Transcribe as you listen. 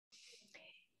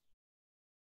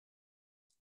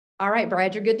All right,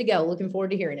 Brad, you're good to go. Looking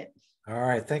forward to hearing it. All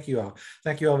right. Thank you all.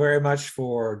 Thank you all very much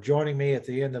for joining me at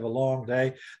the end of a long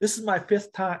day. This is my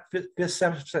fifth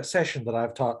session that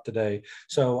I've taught today.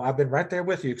 So I've been right there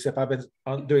with you, except I've been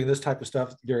doing this type of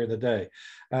stuff during the day.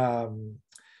 Dealing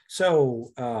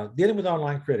with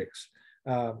online critics.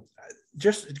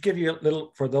 Just to give you a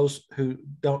little, for those who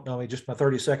don't know me, just my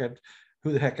 30-second,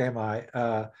 who the heck am I?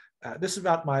 This is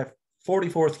about my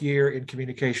 44th year in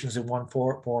communications in one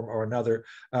form or another.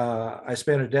 I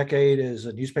spent a decade as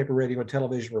a newspaper, radio, and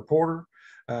television reporter.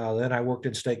 Then I worked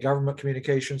in state government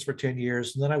communications for 10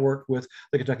 years. And then I worked with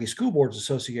the Kentucky School Boards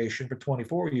Association for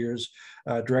 24 years,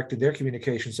 directing their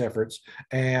communications efforts.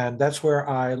 And that's where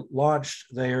I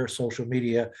launched their social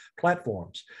media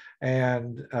platforms.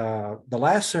 And the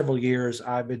last several years,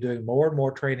 I've been doing more and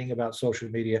more training about social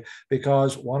media,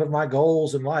 because one of my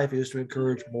goals in life is to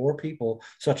encourage more people,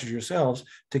 such as yourselves,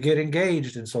 to get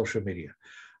engaged in social media.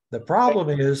 The problem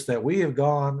is that we have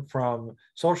gone from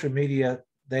social media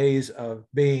days of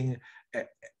being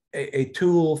a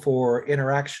tool for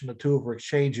interaction, a tool for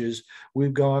exchanges.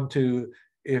 We've gone to,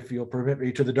 if you'll permit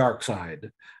me, to the dark side.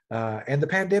 And the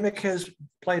pandemic has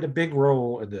played a big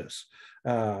role in this.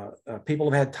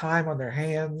 People have had time on their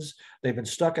hands. They've been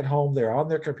stuck at home. They're on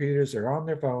their computers. They're on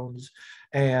their phones.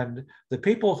 And the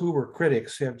people who were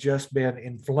critics have just been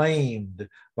inflamed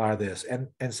by this.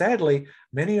 And sadly,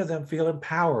 many of them feel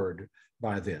empowered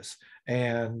by this.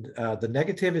 And the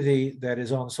negativity that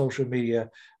is on social media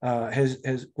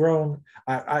has grown.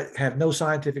 I have no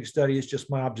scientific studies, just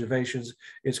my observations.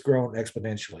 It's grown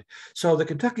exponentially. So the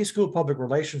Kentucky School Public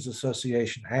Relations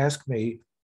Association asked me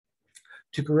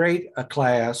to create a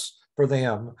class for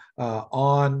them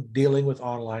on dealing with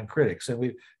online critics.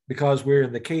 And because we're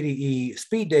in the KDE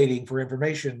speed dating for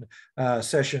information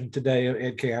session today at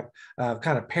EdCamp,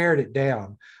 kind of pared it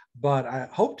down. But I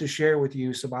hope to share with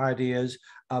you some ideas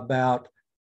about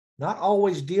not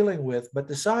always dealing with, but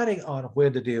deciding on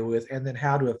when to deal with, and then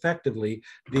how to effectively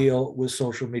deal with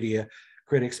social media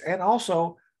critics, and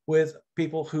also with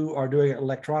people who are doing it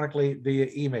electronically via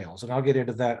emails. And I'll get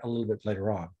into that a little bit later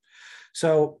on.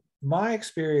 So my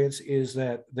experience is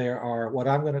that there are what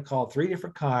I'm going to call 3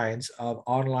 different kinds of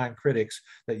online critics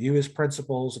that you as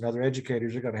principals and other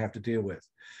educators are going to have to deal with.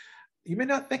 You may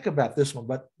not think about this one,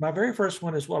 but my very first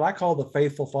one is what I call the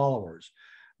faithful followers.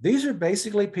 These are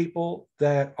basically people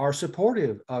that are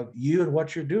supportive of you and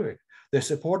what you're doing. They're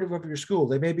supportive of your school.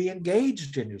 They may be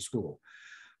engaged in your school,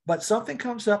 but something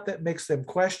comes up that makes them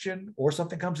question, or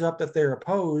something comes up that they're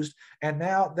opposed, and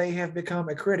now they have become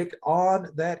a critic on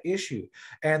that issue.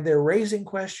 And they're raising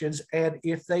questions, and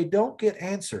if they don't get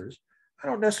answers, I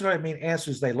don't necessarily mean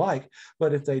answers they like,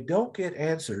 but if they don't get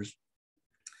answers,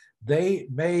 they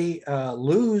may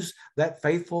lose that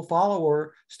faithful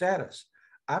follower status.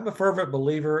 I'm a fervent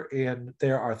believer in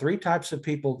there are 3 types of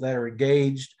people that are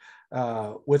engaged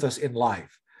with us in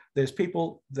life. There's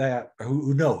people that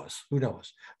who know us.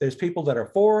 There's people that are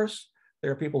for us.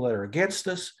 There are people that are against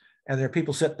us, and there are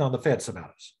people sitting on the fence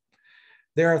about us.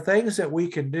 There are things that we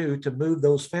can do to move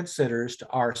those fence sitters to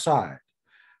our side.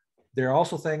 There are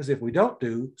also things, if we don't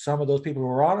do, some of those people who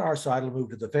are on our side will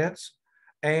move to the fence,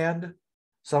 and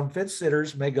some fence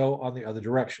sitters may go on the other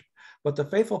direction. But the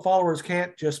faithful followers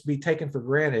can't just be taken for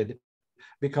granted,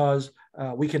 because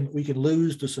we can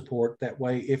lose the support that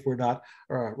way if we're not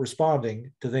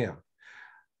responding to them.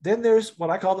 Then there's what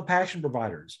I call the passion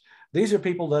providers. These are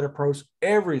people that approach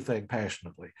everything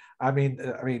passionately. I mean,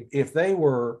 if they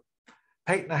were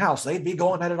painting a house, they'd be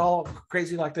going at it all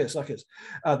crazy like this.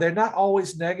 They're not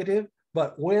always negative,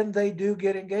 but when they do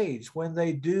get engaged, when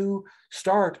they do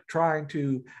start trying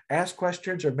to ask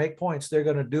questions or make points, they're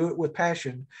going to do it with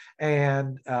passion,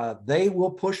 and they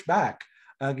will push back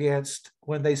against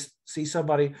when they see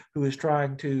somebody who is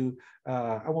trying to,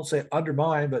 I won't say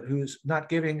undermine, but who's not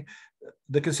giving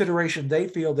the consideration they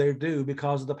feel they're due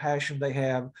because of the passion they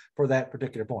have for that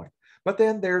particular point. But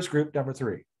then there's group number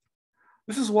 3.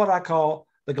 This is what I call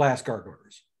the glass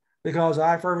garglers, because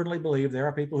I fervently believe there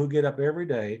are people who get up every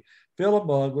day, fill a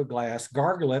mug with glass,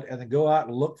 gargle it, and then go out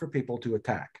and look for people to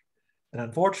attack. And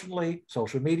unfortunately,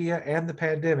 social media and the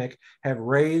pandemic have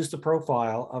raised the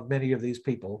profile of many of these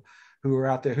people who are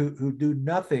out there who do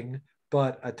nothing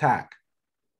but attack.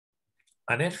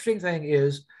 An interesting thing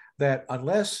is that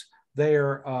unless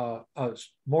they're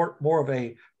more of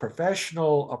a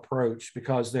professional approach,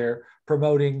 because they're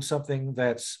promoting something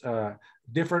that's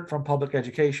different from public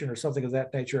education or something of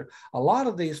that nature, a lot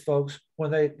of these folks,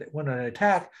 when an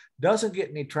attack doesn't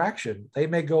get any traction, they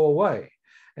may go away.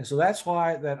 And so that's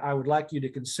why that I would like you to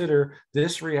consider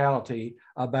this reality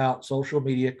about social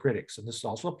media critics. And this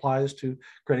also applies to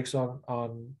critics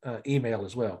on email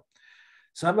as well.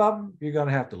 Some of them you're going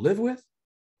to have to live with.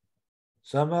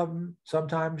 Some of them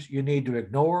sometimes you need to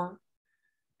ignore.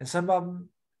 And some of them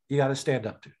you got to stand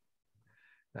up to.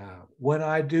 When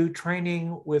I do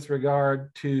training with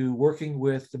regard to working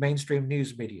with the mainstream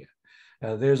news media,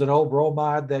 there's an old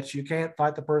bromide that you can't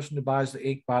fight the person who buys the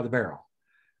ink by the barrel.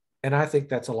 And I think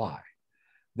that's a lie.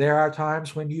 There are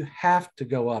times when you have to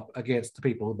go up against the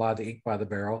people who buy the ink by the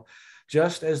barrel,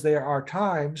 just as there are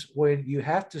times when you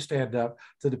have to stand up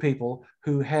to the people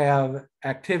who have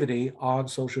activity on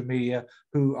social media,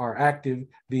 who are active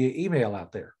via email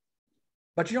out there.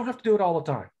 But you don't have to do it all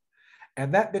the time.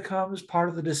 And that becomes part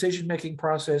of the decision-making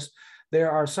process.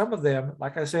 There are some of them,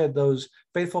 like I said, those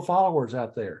faithful followers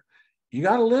out there. You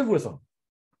got to live with them.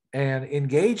 And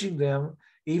engaging them,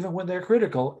 even when they're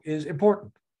critical, is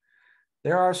important.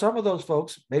 There are some of those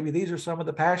folks, maybe these are some of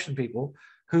the passion people,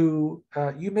 who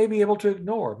you may be able to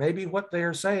ignore. Maybe what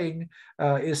they're saying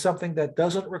is something that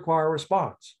doesn't require a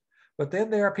response. But then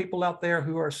there are people out there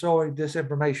who are sowing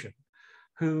disinformation,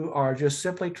 who are just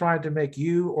simply trying to make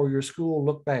you or your school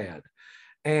look bad.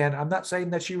 And I'm not saying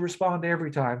that you respond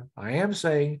every time. I am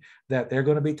saying that there are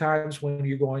going to be times when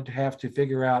you're going to have to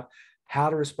figure out how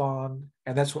to respond.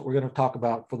 And that's what we're going to talk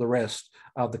about for the rest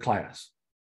of the class.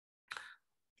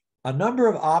 A number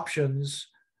of options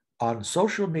on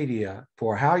social media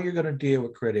for how you're going to deal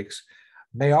with critics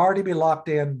may already be locked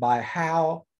in by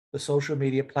how the social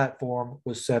media platform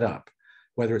was set up,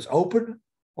 whether it's open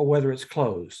or whether it's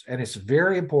closed. And it's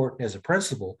very important as a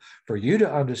principle for you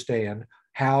to understand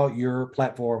how your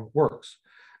platform works.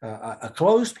 A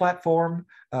closed platform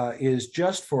is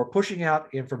just for pushing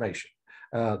out information.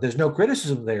 There's no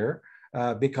criticism there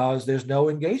because there's no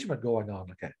engagement going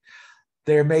on. Okay.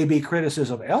 There may be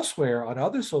criticism elsewhere on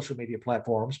other social media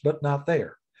platforms, but not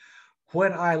there.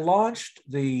 When I launched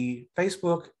the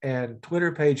Facebook and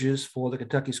Twitter pages for the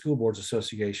Kentucky School Boards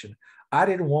Association, I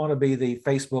didn't want to be the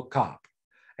Facebook cop.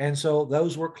 And so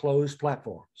those were closed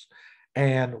platforms.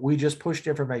 And we just pushed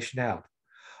information out.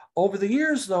 Over the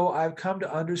years, though, I've come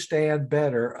to understand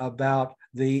better about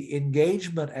the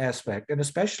engagement aspect, and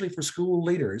especially for school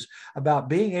leaders, about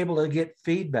being able to get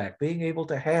feedback, being able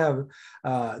to have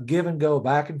give and go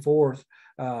back and forth,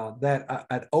 that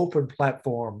an open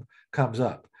platform comes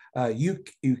up.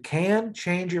 You can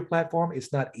change your platform.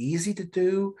 It's not easy to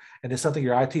do, and it's something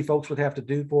your IT folks would have to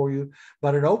do for you.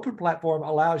 But an open platform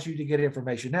allows you to get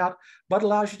information out, but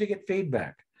allows you to get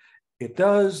feedback. It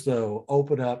does, though,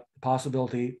 open up the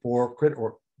possibility for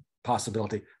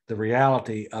the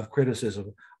reality of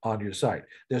criticism on your site.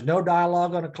 There's no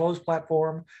dialogue on a closed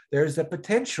platform. There's the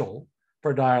potential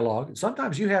for dialogue. And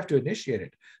sometimes you have to initiate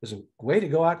it. There's a way to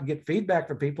go out and get feedback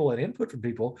from people and input from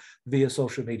people via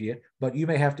social media, but you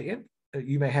may have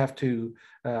to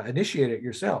initiate it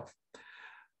yourself.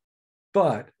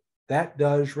 But that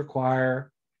does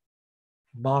require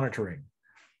monitoring.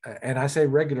 And I say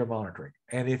regular monitoring.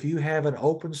 And if you have an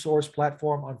open source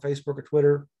platform on Facebook or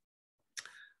Twitter,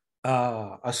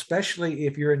 especially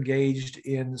if you're engaged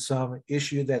in some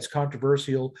issue that's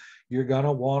controversial, you're going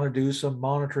to want to do some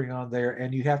monitoring on there.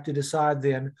 And you have to decide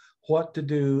then what to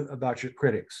do about your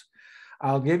critics.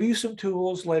 I'll give you some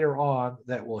tools later on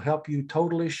that will help you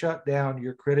totally shut down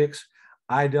your critics.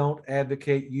 I don't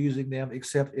advocate using them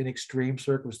except in extreme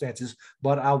circumstances,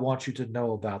 but I want you to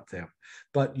know about them.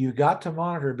 But you got to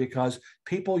monitor, because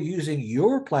people using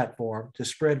your platform to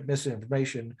spread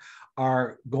misinformation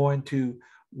are going to,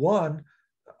 one,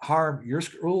 harm your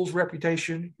school's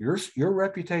reputation, your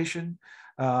reputation,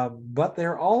 but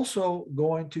they're also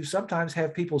going to sometimes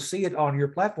have people see it on your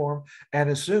platform and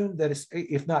assume that it's,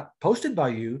 if not posted by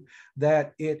you,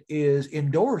 that it is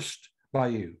endorsed by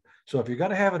you. So if you're going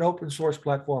to have an open source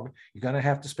platform, you're going to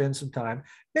have to spend some time,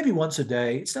 maybe once a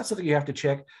day. It's not something you have to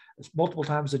check multiple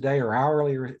times a day or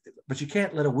hourly, but you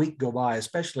can't let a week go by,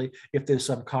 especially if there's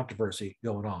some controversy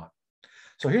going on.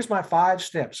 So here's my 5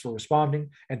 steps for responding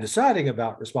and deciding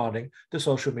about responding to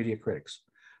social media critics.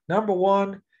 Number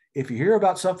 1, if you hear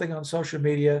about something on social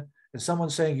media and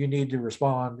someone's saying you need to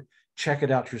respond, check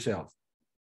it out yourself.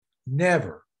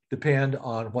 Never depend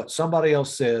on what somebody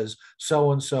else says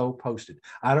so-and-so posted.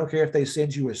 I don't care if they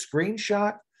send you a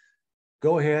screenshot,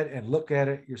 go ahead and look at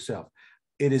it yourself.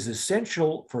 It is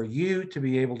essential for you to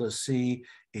be able to see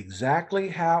exactly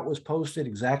how it was posted,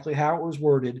 exactly how it was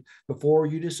worded before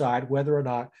you decide whether or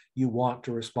not you want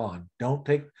to respond. Don't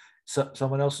take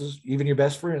someone else's, even your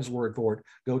best friend's word for it.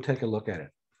 Go take a look at it.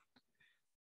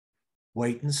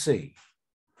 Wait and see.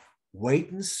 Wait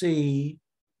and see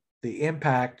the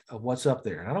impact of what's up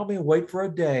there. And I don't mean wait for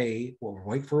a day or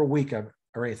wait for a week or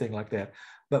anything like that,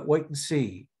 but wait and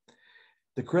see.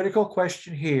 The critical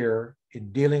question here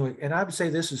in dealing with, and I would say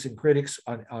this is in critics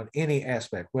on any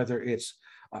aspect, whether it's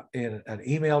in an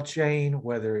email chain,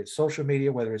 whether it's social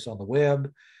media, whether it's on the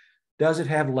web, does it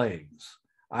have legs?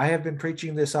 I have been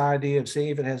preaching this idea of seeing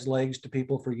if it has legs to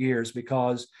people for years,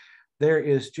 because there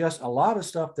is just a lot of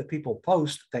stuff that people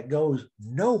post that goes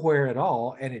nowhere at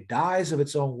all, and it dies of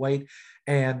its own weight.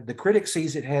 And the critic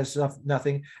sees it has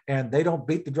nothing, and they don't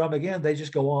beat the drum again. They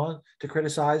just go on to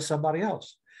criticize somebody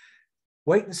else.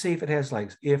 Wait and see if it has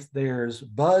legs. If there's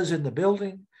buzz in the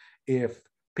building, if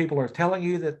people are telling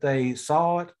you that they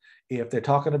saw it, if they're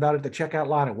talking about it at the checkout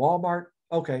line at Walmart,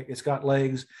 okay, it's got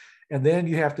legs. And then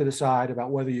you have to decide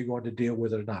about whether you're going to deal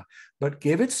with it or not. But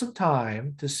give it some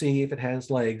time to see if it has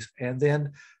legs, and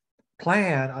then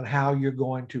plan on how you're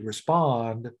going to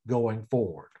respond going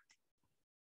forward.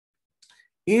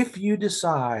 If you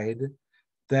decide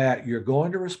that you're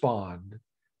going to respond,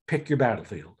 pick your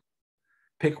battlefield.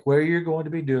 Pick where you're going to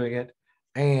be doing it,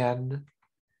 and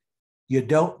you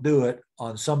don't do it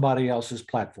on somebody else's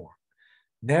platform.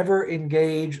 Never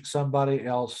engage somebody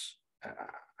else.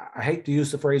 I hate to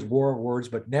use the phrase war of words,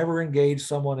 but never engage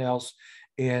someone else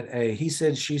in a he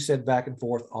said, she said back and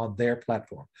forth on their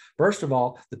platform. First of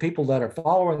all, the people that are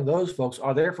following those folks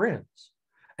are their friends,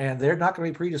 and they're not going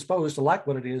to be predisposed to like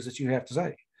what it is that you have to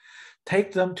say.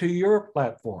 Take them to your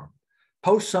platform.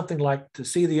 Post something like to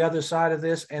see the other side of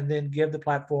this, and then give the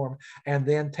platform, and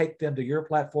then take them to your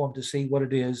platform to see what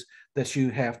it is that you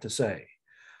have to say.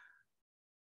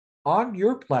 On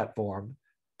your platform,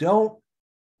 don't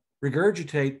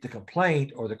regurgitate the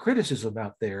complaint or the criticism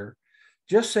out there.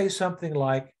 Just say something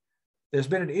like, there's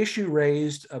been an issue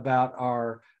raised about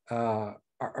our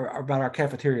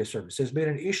cafeteria service. There's been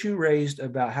an issue raised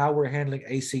about how we're handling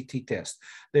ACT tests.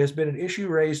 There's been an issue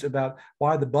raised about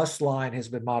why the bus line has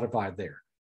been modified there.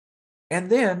 And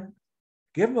then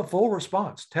give them a full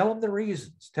response. Tell them the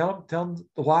reasons. Tell them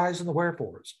the whys and the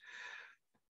wherefores.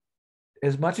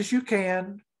 As much as you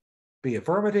can, be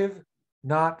affirmative,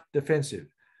 not defensive.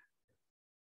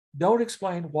 Don't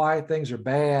explain why things are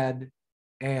bad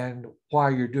and why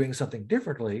you're doing something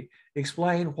differently.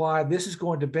 Explain why this is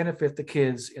going to benefit the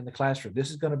kids in the classroom.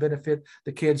 This is going to benefit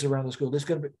the kids around the school. This is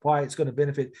going to be why it's going to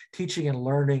benefit teaching and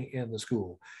learning in the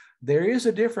school. There is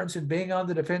a difference in being on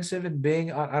the defensive and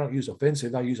being on, I don't use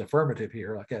offensive, I use affirmative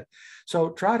here like that. So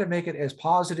try to make it as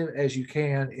positive as you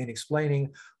can in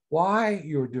explaining why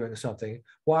you're doing something,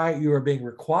 why you are being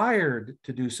required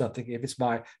to do something, if it's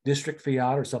by district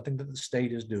fiat or something that the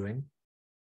state is doing.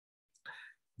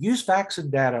 Use facts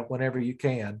and data whenever you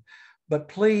can, but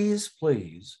please,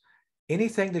 please,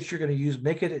 anything that you're going to use,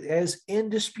 make it as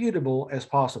indisputable as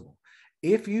possible.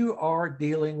 If you are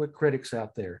dealing with critics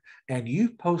out there and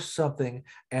you post something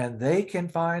and they can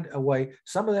find a way,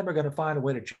 some of them are going to find a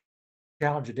way to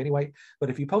challenge it anyway.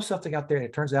 But if you post something out there and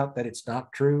it turns out that it's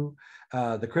not true,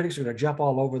 the critics are going to jump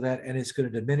all over that, and it's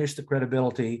going to diminish the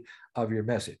credibility of your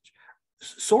message.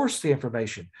 Source the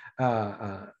information.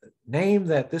 Name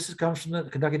that this comes from the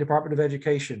Kentucky Department of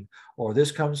Education, or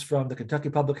this comes from the Kentucky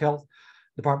Department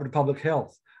of Public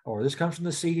Health, or this comes from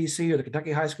the CDC or the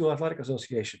Kentucky High School Athletic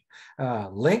Association.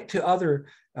 Link to other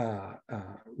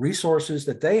resources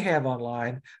that they have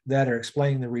online that are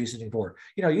explaining the reasoning for it.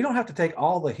 You know, you don't have to take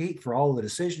all the heat for all the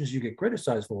decisions you get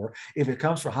criticized for if it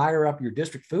comes from higher up your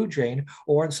district food chain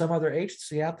or in some other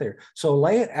agency out there. So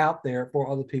lay it out there for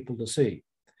other people to see.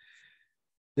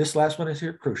 This last one is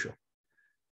here crucial.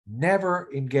 Never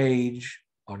engage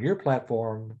on your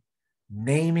platform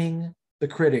naming the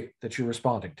critic that you're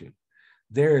responding to.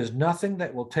 There is nothing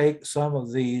that will take some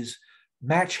of these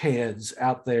match heads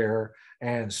out there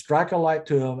and strike a light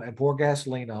to them and pour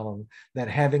gasoline on them than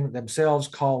having themselves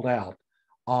called out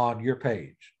on your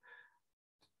page.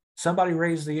 Somebody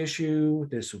raised the issue,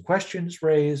 there's some questions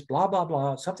raised, blah, blah,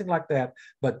 blah, something like that.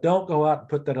 But don't go out and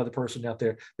put that other person out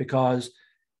there, because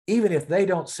even if they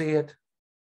don't see it,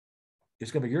 it's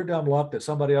going to be your dumb luck that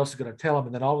somebody else is going to tell them,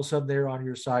 and then all of a sudden they're on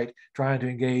your site trying to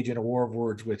engage in a war of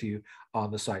words with you on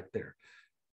the site there.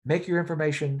 Make your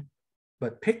information,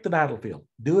 but pick the battlefield.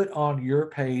 Do it on your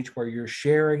page where you're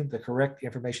sharing the correct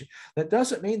information. That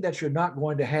doesn't mean that you're not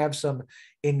going to have some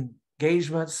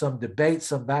engagement, some debate,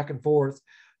 some back and forth.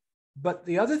 But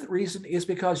the other reason is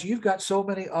because you've got so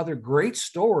many other great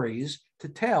stories to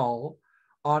tell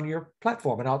on your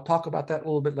platform. And I'll talk about that a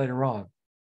little bit later on.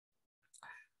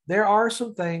 There are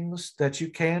some things that you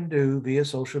can do via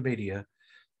social media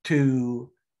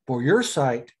for your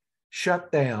site,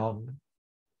 shut down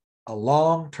a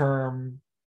long-term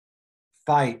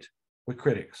fight with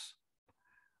critics.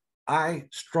 I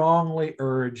strongly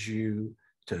urge you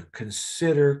to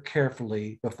consider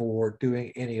carefully before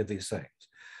doing any of these things.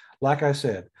 Like I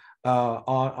said,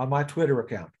 on my Twitter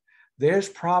account. There's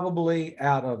probably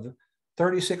out of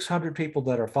 3,600 people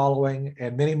that are following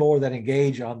and many more that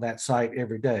engage on that site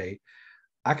every day.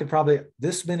 I could probably,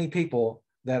 this many people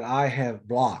that I have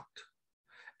blocked.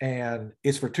 And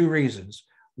it's for two reasons.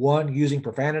 One, using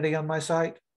profanity on my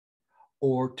site,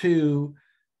 or two,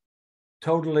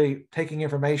 totally taking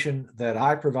information that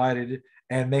I provided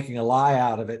and making a lie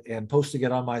out of it and posting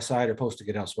it on my site or posting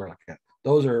it elsewhere like that.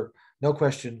 Those are no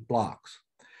question blocks.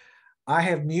 I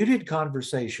have muted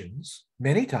conversations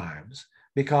many times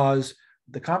because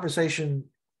the conversation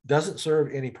doesn't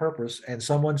serve any purpose and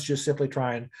someone's just simply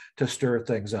trying to stir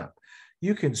things up.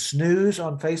 You can snooze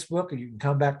on Facebook and you can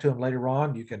come back to them later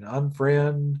on. You can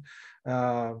unfriend.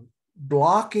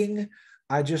 Blocking,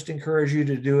 I just encourage you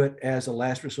to do it as a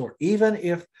last resort. Even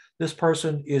if this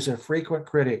person is a frequent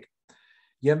critic,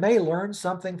 you may learn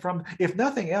something from, if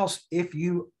nothing else, if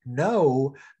you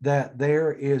know that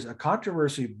there is a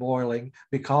controversy boiling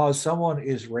because someone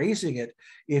is raising it,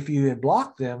 if you had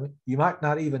blocked them, you might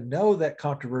not even know that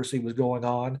controversy was going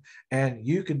on, and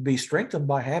you could be strengthened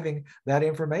by having that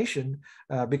information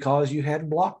because you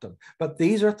hadn't blocked them. But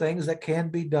these are things that can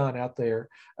be done out there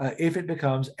if it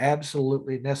becomes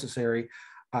absolutely necessary.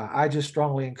 I just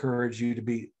strongly encourage you to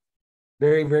be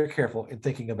very, very careful in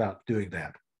thinking about doing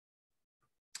that.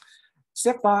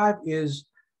 Step 5 is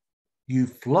you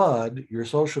flood your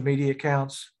social media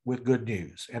accounts with good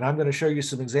news. And I'm going to show you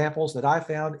some examples that I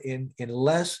found in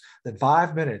less than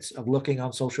 5 minutes of looking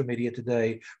on social media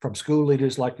today from school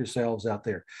leaders like yourselves out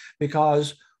there.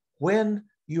 Because when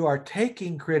you are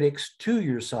taking critics to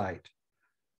your site,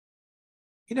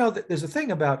 you know, there's a thing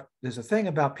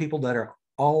about people that are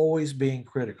always being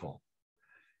critical.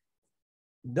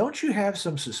 Don't you have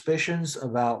some suspicions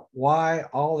about why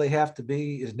all they have to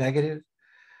be is negative?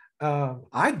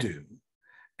 I do.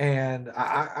 And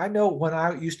I know when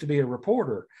I used to be a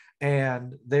reporter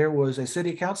and there was a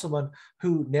city councilman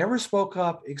who never spoke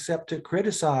up except to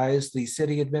criticize the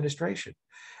city administration.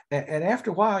 And after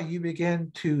a while, you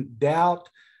begin to doubt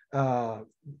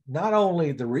not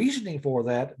only the reasoning for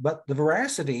that, but the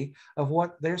veracity of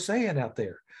what they're saying out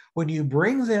there. When you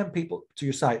bring people to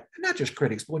your site, not just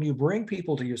critics, but when you bring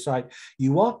people to your site,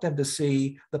 you want them to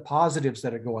see the positives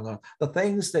that are going on, the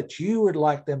things that you would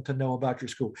like them to know about your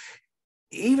school.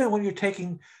 Even when you're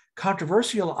taking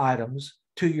controversial items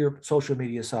to your social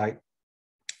media site,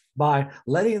 by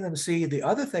letting them see the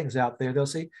other things out there, they'll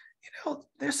see, you know,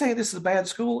 they're saying this is a bad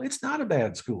school. It's not a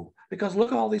bad school because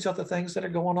look at all these other things that are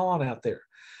going on out there.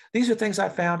 These are things I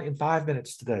found in 5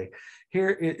 minutes today. Here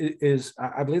is,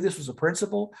 I believe this was a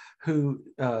principal who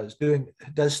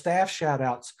does staff shout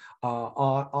outs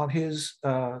on his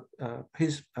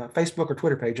Facebook or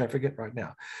Twitter page. I forget right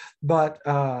now. But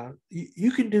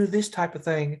you can do this type of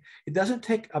thing. It doesn't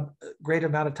take a great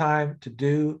amount of time to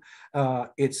do.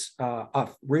 It's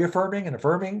reaffirming and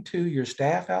affirming to your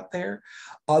staff out there.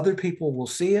 Other people will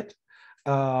see it.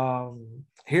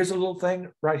 Here's a little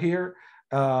thing right here.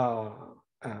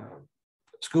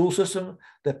 School system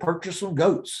that purchased some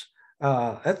goats.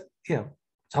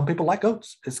 Some people like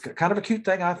goats. It's kind of a cute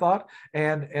thing, I thought,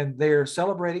 and they're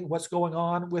celebrating what's going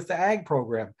on with the ag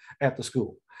program at the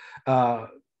school.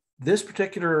 This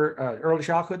particular early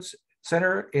childhood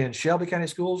center in Shelby County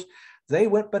Schools, they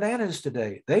went bananas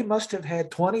today. They must have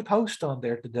had 20 posts on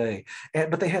there today,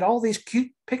 but they had all these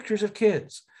cute pictures of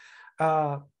kids.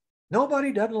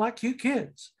 Nobody doesn't like cute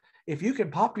kids. If you can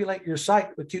populate your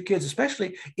site with cute kids,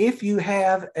 especially if you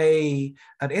have an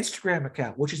Instagram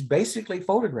account, which is basically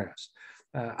photographs.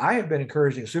 I have been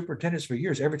encouraging superintendents for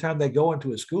years, every time they go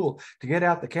into a school, to get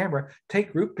out the camera,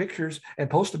 take group pictures and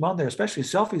post them on there, especially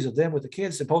selfies of them with the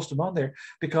kids, and post them on there,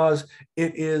 because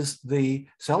it is the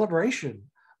celebration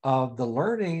of the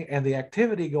learning and the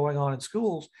activity going on in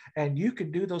schools. And you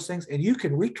can do those things, and you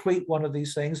can retweet one of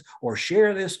these things or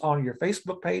share this on your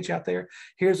Facebook page out there.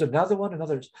 Here's another one,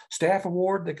 another staff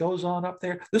award that goes on up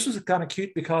there. This was kind of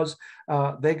cute because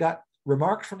they got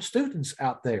remarks from students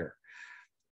out there.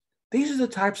 These are the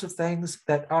types of things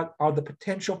that are the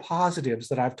potential positives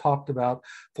that I've talked about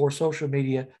for social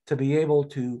media, to be able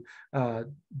to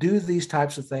do these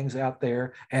types of things out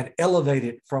there and elevate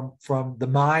it from the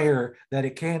mire that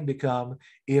it can become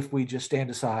if we just stand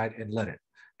aside and let it.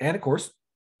 And of course,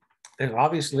 and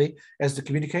obviously, as the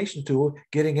communication tool,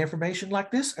 getting information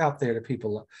like this out there to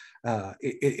people.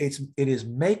 It is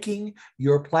making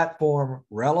your platform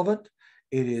relevant.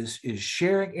 It is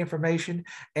sharing information,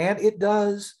 and it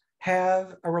does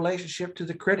have a relationship to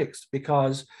the critics,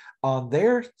 because on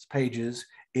their pages,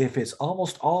 if it's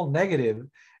almost all negative,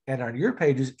 and on your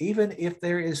pages, even if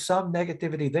there is some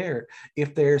negativity there,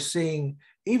 if they're seeing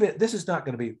even this is not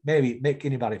going to be maybe make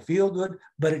anybody feel good,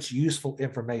 but it's useful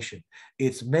information.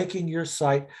 It's making your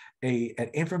site an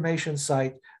information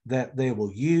site that they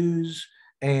will use,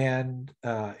 and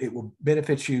it will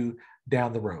benefit you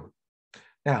down the road.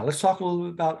 Now, let's talk a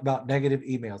little bit about negative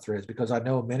email threads, because I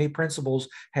know many principals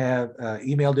have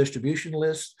email distribution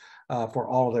lists for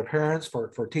all of their parents,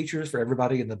 for teachers, for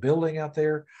everybody in the building out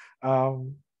there.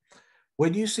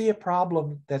 When you see a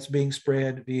problem that's being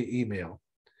spread via email,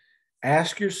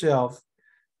 ask yourself,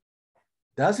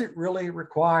 does it really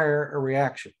require a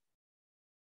reaction?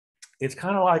 It's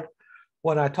kind of like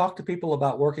when I talk to people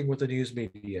about working with the news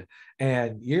media,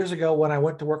 and years ago when I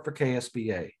went to work for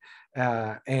KSBA,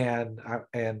 and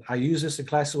I use this in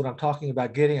classes when I'm talking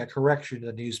about getting a correction in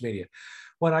the news media.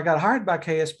 When I got hired by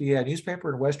KSBA, a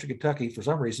newspaper in Western Kentucky, for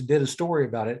some reason, did a story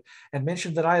about it and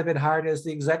mentioned that I had been hired as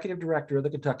the executive director of the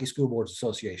Kentucky School Boards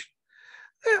Association.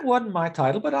 It wasn't my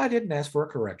title, but I didn't ask for a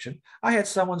correction. I had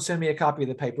someone send me a copy of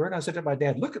the paper, and I said to my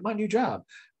dad, look at my new job.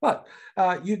 But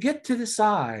you get to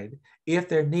decide if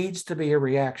there needs to be a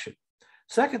reaction.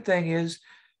 Second thing is,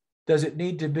 does it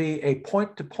need to be a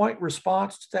point-to-point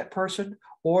response to that person,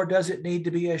 or does it need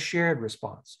to be a shared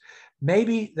response?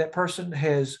 Maybe that person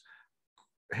has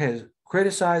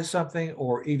criticized something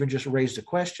or even just raised a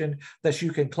question that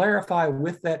you can clarify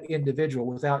with that individual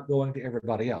without going to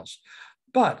everybody else.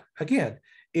 But again,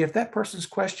 if that person's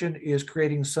question is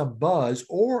creating some buzz,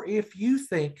 or if you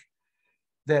think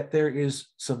that there is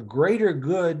some greater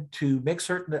good to make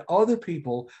certain that other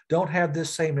people don't have this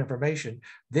same information,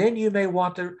 then you may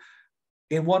want to,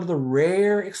 in one of the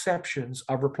rare exceptions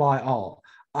of reply all.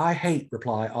 I hate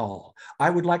reply all. I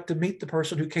would like to meet the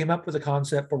person who came up with the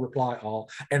concept for reply all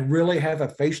and really have a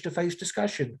face-to-face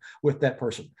discussion with that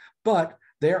person. But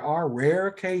there are rare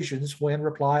occasions when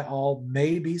reply all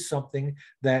may be something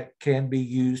that can be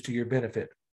used to your benefit.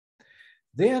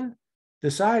 Then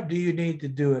decide, do you need to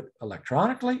do it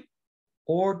electronically,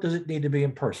 or does it need to be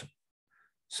in person?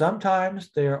 Sometimes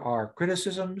there are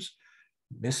criticisms,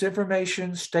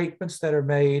 misinformation, statements that are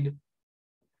made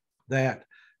that,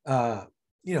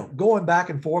 going back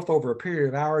and forth over a period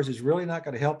of hours is really not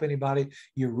going to help anybody.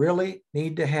 You really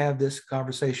need to have this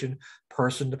conversation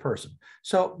person to person.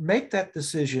 So make that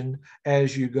decision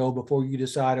as you go before you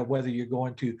decide on whether you're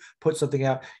going to put something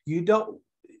out.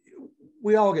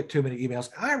 We all get too many emails.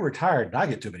 I'm retired and I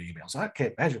get too many emails. I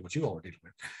can't imagine what you all are dealing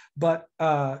with. But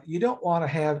you don't want to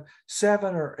have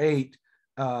 7 or 8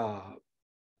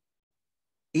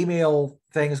 email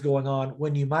things going on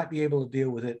when you might be able to deal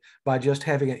with it by just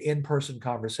having an in-person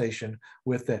conversation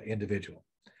with that individual.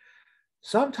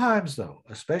 Sometimes though,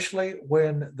 especially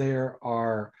when there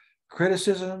are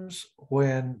criticisms,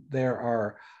 when there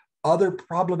are other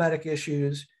problematic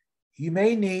issues, you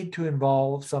may need to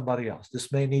involve somebody else.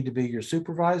 This may need to be your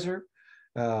supervisor,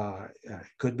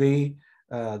 could be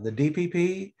the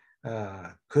DPP,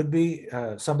 could be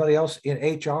somebody else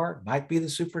in HR, might be the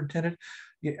superintendent.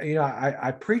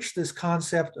 I preach this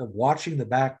concept of watching the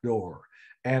back door,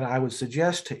 and I would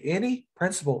suggest to any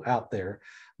principal out there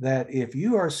that if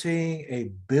you are seeing a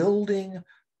building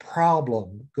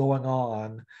problem going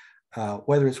on,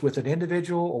 whether it's with an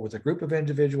individual or with a group of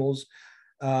individuals,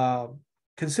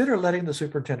 consider letting the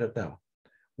superintendent know.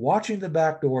 Watching the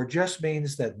back door just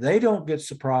means that they don't get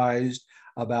surprised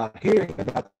about hearing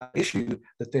about the issue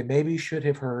that they maybe should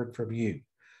have heard from you.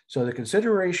 So the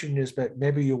consideration is that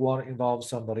maybe you want to involve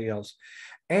somebody else.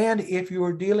 And if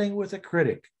you're dealing with a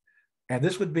critic, and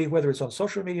this would be whether it's on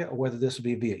social media or whether this would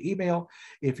be via email,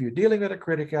 if you're dealing with a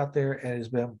critic out there and has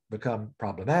become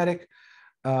problematic,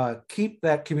 keep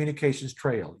that communications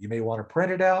trail. You may want to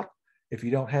print it out if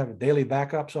you don't have daily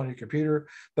backups on your computer,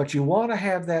 but you want to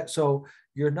have that so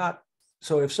you're not,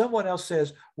 so if someone else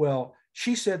says, well,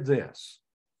 she said this,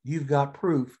 you've got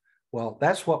proof. Well,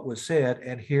 that's what was said,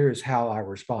 and here's how I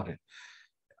responded.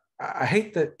 I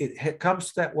hate that it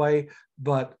comes that way,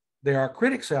 but there are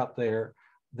critics out there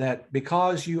that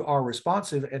because you are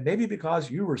responsive, and maybe because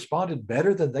you responded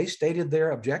better than they stated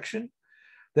their objection,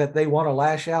 that they want to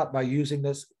lash out by using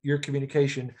your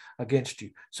communication against you.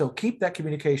 So keep that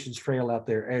communications trail out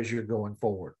there as you're going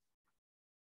forward.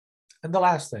 And the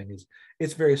last thing is,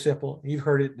 it's very simple. You've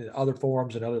heard it in other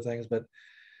forums and other things, but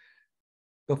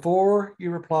before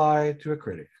you reply to a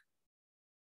critic,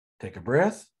 take a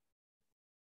breath,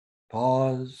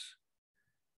 pause,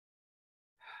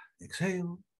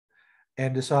 exhale,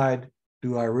 and decide,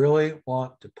 do I really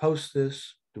want to post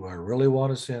this? Do I really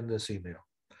want to send this email?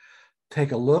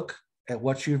 Take a look at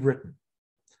what you've written.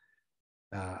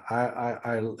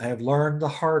 I have learned the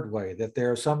hard way that there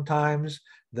are some times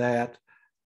that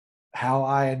how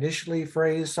I initially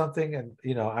phrase something, and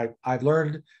I've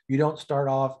learned you don't start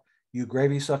off, you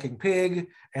gravy sucking pig,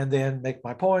 and then make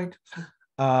my point,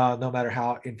 no matter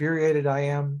how infuriated I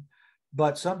am.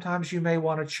 But sometimes you may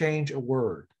want to change a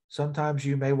word. Sometimes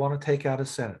you may want to take out a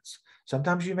sentence.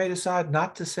 Sometimes you may decide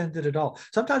not to send it at all.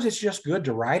 Sometimes it's just good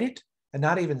to write it and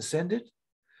not even send it.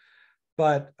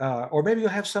 But, or maybe you'll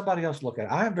have somebody else look at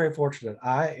it. I am very fortunate.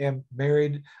 I am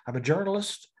married. I'm a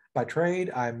journalist by trade.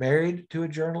 I'm married to a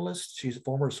journalist. She's a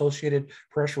former Associated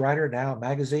Press writer, now a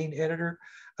magazine editor.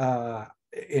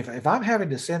 If I'm having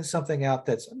to send something out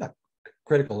that's, I'm not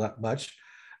critical that much,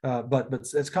 but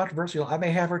it's controversial, I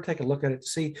may have her take a look at it to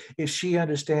see if she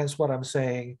understands what I'm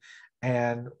saying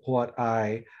and what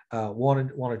I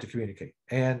wanted to communicate.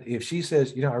 And if she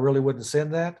says, I really wouldn't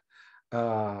send that,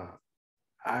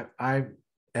 I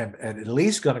am at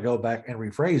least going to go back and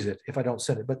rephrase it if I don't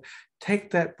send it. But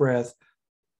take that breath,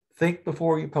 think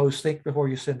before you post, think before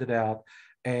you send it out.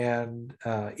 And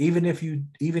even if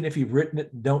you've written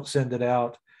it and don't send it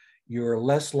out, you're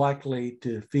less likely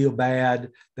to feel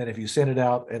bad than if you send it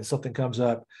out and something comes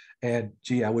up and,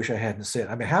 gee, I wish I hadn't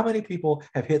sent. I mean, how many people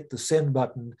have hit the send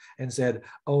button and said,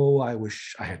 oh, I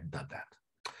wish I hadn't done that?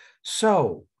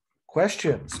 So,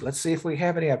 questions. Let's see if we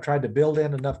have any. I've tried to build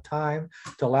in enough time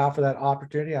to allow for that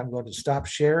opportunity. I'm going to stop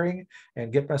sharing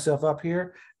and get myself up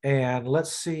here. And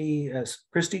let's see,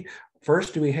 Christy,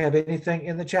 first, do we have anything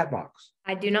in the chat box?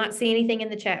 I do not see anything in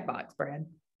the chat box, Brad.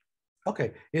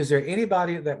 Okay. Is there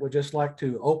anybody that would just like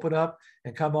to open up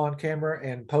and come on camera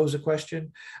and pose a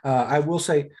question? I will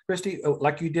say, Christy,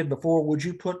 like you did before, would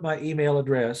you put my email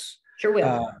address Sure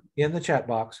will. In the chat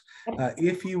box?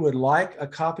 If you would like a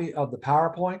copy of the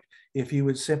PowerPoint, if you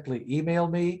would simply email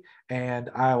me and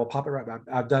I will pop it right back.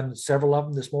 I've done several of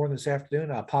them this morning, this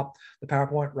afternoon. I'll pop the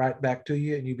PowerPoint right back to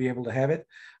you and you'll be able to have it.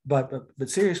 But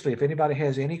seriously, if anybody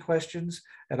has any questions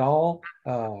at all,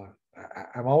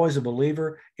 I'm always a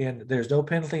believer in there's no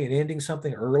penalty in ending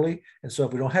something early. And so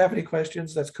if we don't have any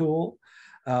questions, that's cool.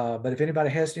 But if anybody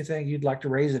has anything you'd like to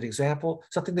raise an example,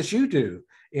 something that you do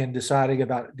in deciding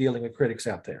about dealing with critics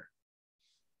out there.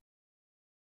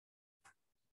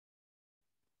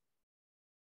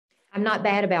 I'm not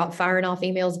bad about firing off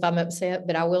emails if I'm upset,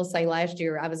 but I will say last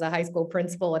year I was a high school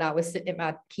principal and I was sitting at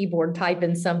my keyboard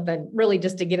typing something really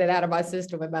just to get it out of my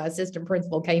system. And my assistant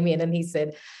principal came in and he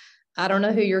said, I don't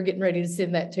know who you're getting ready to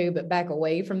send that to, but back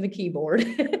away from the keyboard.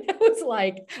 I was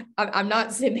like, I'm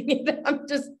not sending it. I'm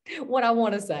just what I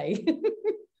want to say.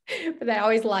 But I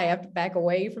always laughed, back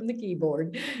away from the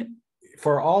keyboard.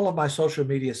 For all of my social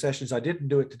media sessions, I didn't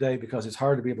do it today because it's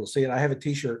hard to be able to see it. I have a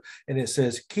t-shirt and it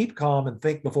says, keep calm and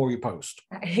think before you post.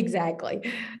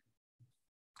 Exactly.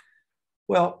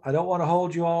 Well, I don't want to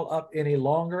hold you all up any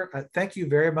longer. Thank you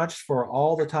very much for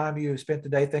all the time you spent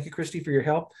today. Thank you, Christy, for your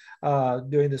help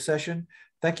during the session.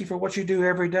 Thank you for what you do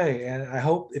every day. And I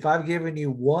hope if I've given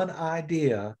you one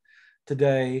idea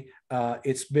today,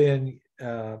 it's been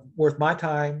worth my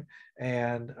time.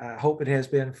 And I hope it has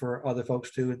been for other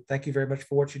folks too. And thank you very much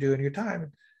for what you do in your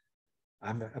time.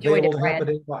 I'm available to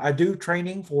help. I do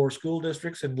training for school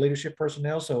districts and leadership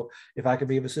personnel. So if I could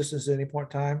be of assistance at any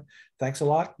point in time, thanks a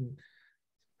lot. And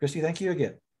Christy, thank you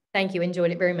again. Thank you. Enjoyed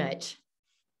it very much.